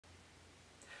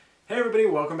Hey everybody,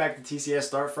 welcome back to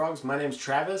TCS Dart Frogs. My name is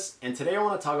Travis, and today I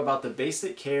want to talk about the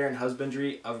basic care and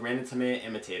husbandry of Ranitomeya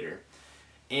imitator.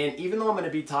 And even though I'm going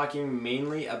to be talking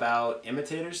mainly about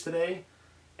imitators today,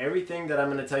 everything that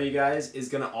I'm going to tell you guys is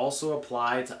going to also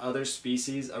apply to other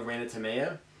species of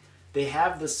Ranitomeya. They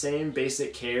have the same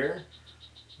basic care.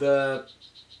 The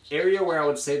area where I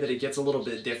would say that it gets a little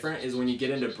bit different is when you get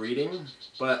into breeding,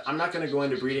 but I'm not going to go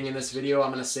into breeding in this video.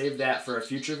 I'm going to save that for a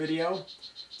future video.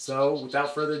 So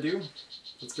without further ado,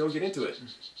 let's go get into it.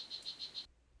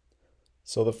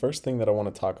 So the first thing that I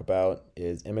want to talk about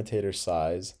is imitator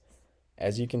size.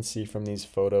 As you can see from these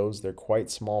photos, they're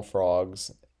quite small frogs.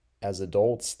 As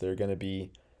adults, they're going to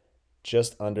be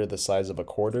just under the size of a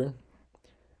quarter.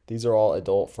 These are all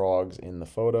adult frogs in the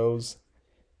photos.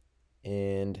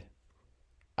 And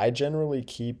I generally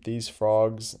keep these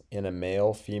frogs in a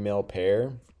male-female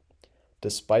pair.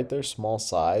 Despite their small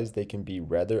size, they can be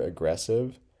rather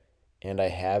aggressive, and I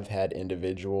have had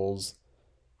individuals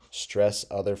stress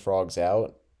other frogs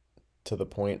out to the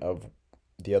point of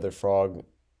the other frog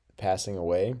passing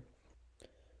away.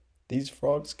 These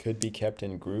frogs could be kept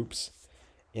in groups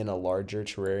in a larger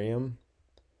terrarium,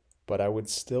 but I would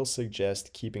still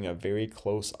suggest keeping a very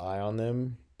close eye on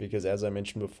them because, as I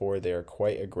mentioned before, they are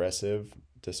quite aggressive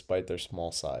despite their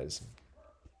small size.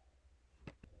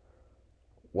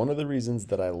 One of the reasons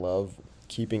that I love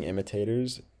keeping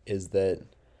imitators is that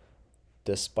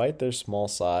despite their small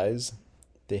size,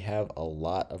 they have a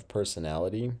lot of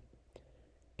personality.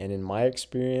 And in my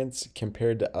experience,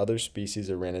 compared to other species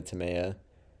of Ranitomeya,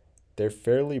 they're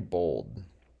fairly bold.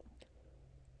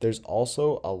 There's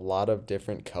also a lot of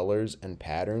different colors and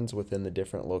patterns within the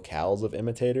different locales of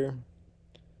imitator.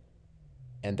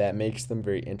 And that makes them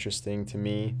very interesting to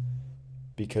me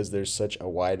because there's such a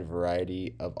wide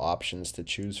variety of options to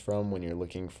choose from when you're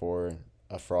looking for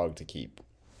a frog to keep.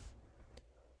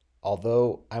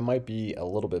 Although I might be a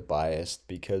little bit biased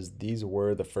because these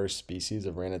were the first species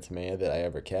of Ranitomeya that I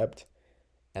ever kept,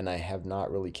 and I have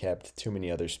not really kept too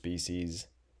many other species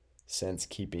since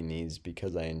keeping these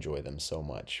because I enjoy them so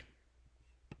much.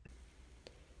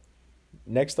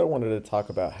 Next, I wanted to talk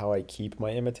about how I keep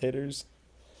my imitators.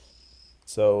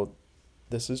 So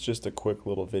this is just a quick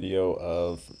little video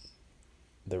of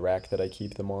the rack that I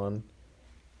keep them on.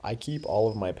 I keep all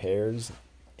of my pairs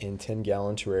in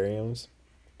 10-gallon terrariums,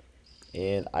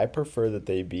 and I prefer that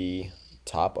they be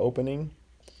top opening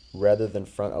rather than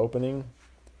front opening.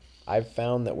 I've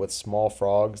found that with small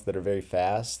frogs that are very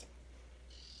fast,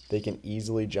 they can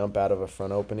easily jump out of a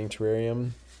front opening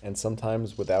terrarium and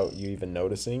sometimes without you even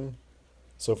noticing.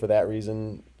 So for that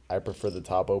reason, I prefer the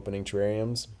top opening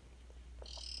terrariums.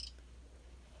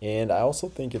 And I also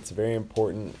think it's very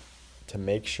important to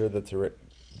make sure that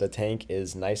the tank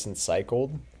is nice and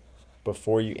cycled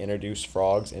before you introduce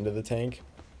frogs into the tank.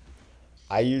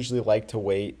 I usually like to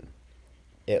wait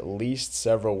at least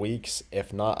several weeks,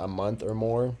 if not a month or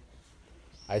more.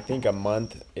 I think a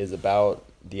month is about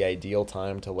the ideal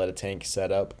time to let a tank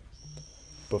set up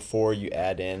before you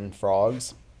add in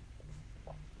frogs.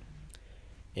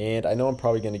 And I know I'm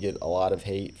probably going to get a lot of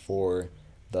hate for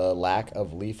the lack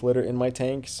of leaf litter in my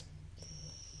tanks,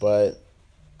 but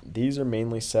these are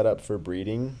mainly set up for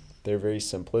breeding. They're very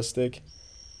simplistic,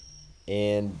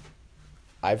 and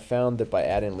I've found that by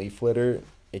adding leaf litter,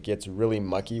 it gets really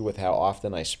mucky with how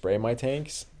often I spray my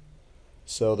tanks.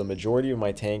 So the majority of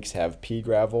my tanks have pea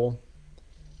gravel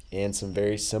and some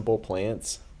very simple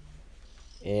plants.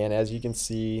 And as you can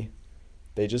see,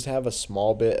 they just have a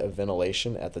small bit of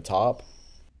ventilation at the top.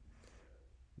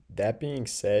 That being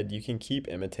said, you can keep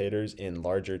imitators in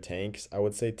larger tanks. I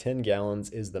would say 10 gallons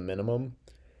is the minimum.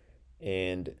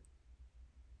 And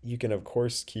you can, of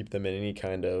course, keep them in any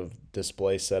kind of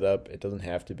display setup. It doesn't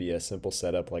have to be a simple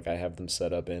setup like I have them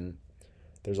set up in.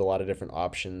 There's a lot of different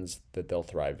options that they'll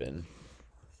thrive in.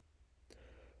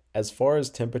 As far as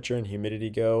temperature and humidity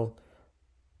go,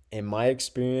 in my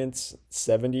experience,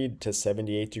 70 to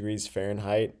 78 degrees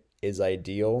Fahrenheit is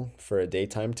ideal for a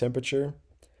daytime temperature.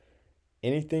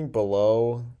 Anything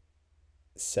below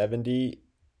 70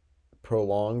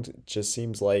 prolonged just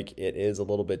seems like it is a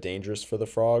little bit dangerous for the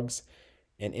frogs.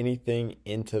 And anything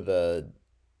into the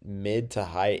mid to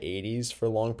high 80s for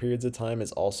long periods of time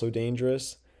is also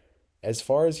dangerous. As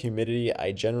far as humidity,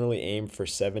 I generally aim for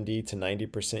 70 to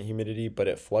 90% humidity, but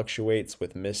it fluctuates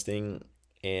with misting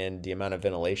and the amount of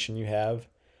ventilation you have.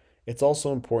 It's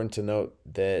also important to note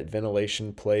that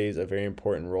ventilation plays a very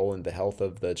important role in the health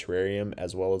of the terrarium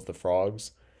as well as the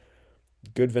frogs.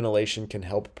 Good ventilation can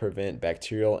help prevent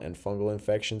bacterial and fungal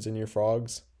infections in your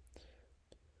frogs.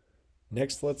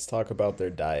 Next, let's talk about their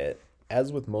diet.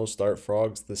 As with most dart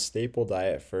frogs, the staple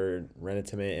diet for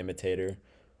Ranitomeya imitator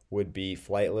would be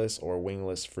flightless or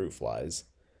wingless fruit flies.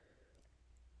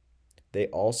 They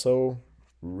also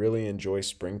really enjoy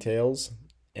springtails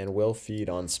and will feed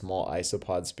on small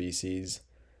isopod species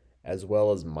as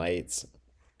well as mites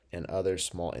and other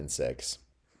small insects.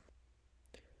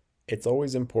 It's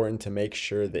always important to make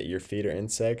sure that your feeder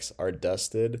insects are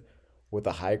dusted with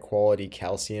a high quality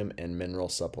calcium and mineral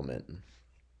supplement.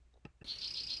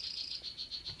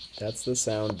 That's the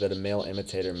sound that a male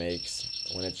imitator makes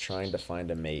when it's trying to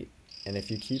find a mate. And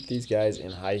if you keep these guys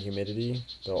in high humidity,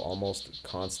 they'll almost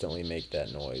constantly make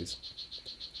that noise.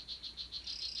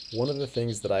 One of the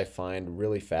things that I find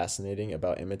really fascinating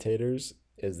about imitators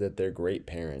is that they're great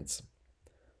parents.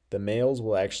 The males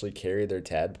will actually carry their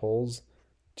tadpoles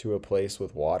to a place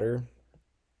with water,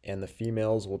 and the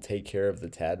females will take care of the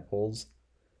tadpoles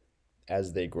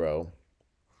as they grow.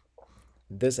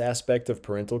 This aspect of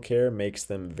parental care makes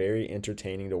them very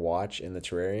entertaining to watch in the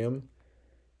terrarium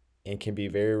and can be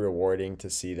very rewarding to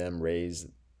see them raise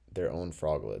their own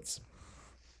froglets.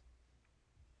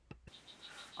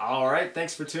 All right,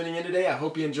 thanks for tuning in today. I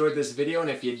hope you enjoyed this video, and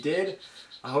if you did,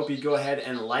 I hope you go ahead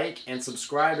and like and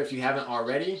subscribe if you haven't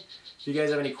already. If you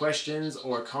guys have any questions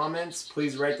or comments,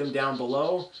 please write them down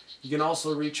below. You can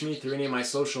also reach me through any of my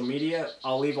social media.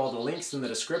 I'll leave all the links in the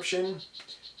description.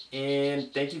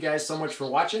 And thank you guys so much for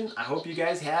watching. I hope you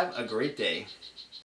guys have a great day.